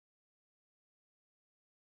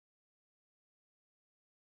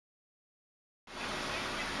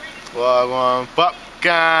Well,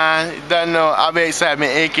 popcorn. You don't know. Are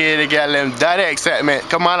Xcitement, aka the girl them Daddy Xcitement.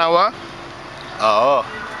 Come on, what? Oh.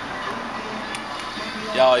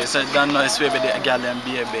 Yo, you said don't know it's with the girl them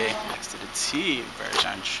baby. Next to the T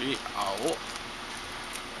version 3. Oh.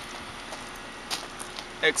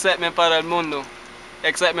 Xcitement para el mundo.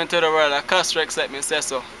 Xcitement to the world. A Castro Xcitement says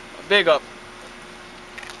so. Big up.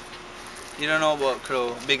 You don't know about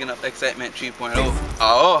Crow, bigging up Xcitement 3.0.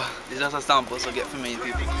 Oh, it's just a sample, so get for many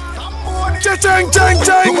people. Chang.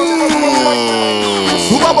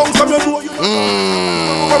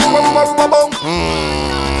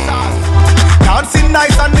 Dancing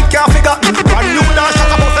nice and me can't figure. Brand new dance, shut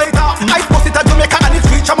up, say that. I post it at Jamaica and it's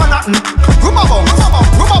reach a Manhattan. Rumba bong.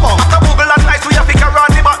 After Google and nice, we have figure around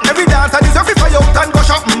the button. Every dance and deserve it for you and go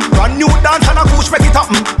shopping. Brand new dance and a push make it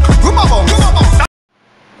happen. Rumba bong.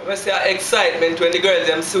 When I say excitement, when the girls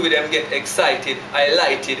them see them get excited,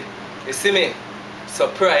 highlighted, you see me?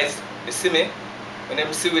 Surprised, you see me? When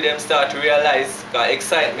them see them start to realize that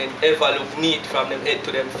excitement ever look neat from them head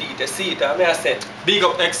to them feet. You see it, I said. Big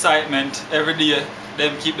up Xcitement every day.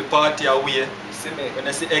 Them keep the party away. You see me? When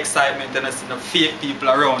I see Xcitement and I see the fake people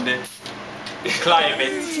around it.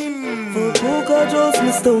 Climate. Just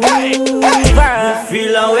Mr. Weaver.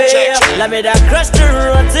 Feel away. Let me that crush the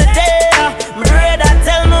road today. Brother,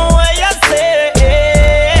 tell me what you say.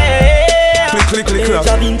 Click.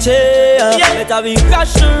 Better we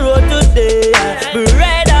crush the road today.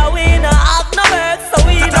 Brother, we not have no work, so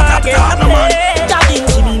we not get paid. Jogging,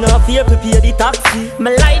 she be not fear to pay the taxi.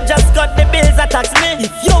 My life just got the bills that tax me.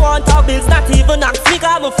 If you want our bills, not even ask me.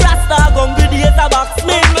 Cause I'm a flat star, hungry days a box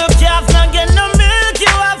me. Look, you have not get no milk, you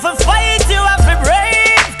have to fight, you have to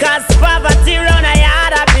brave. Cause poverty run a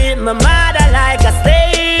yard, I beat my mother like a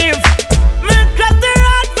slave. Me cross the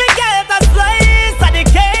road, forget a slice of the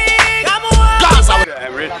cake. I'm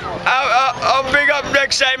I'll big up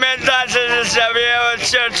Xcitement Dancers and we have a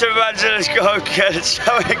church evangelist go get it.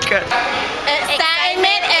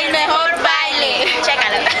 Excitement and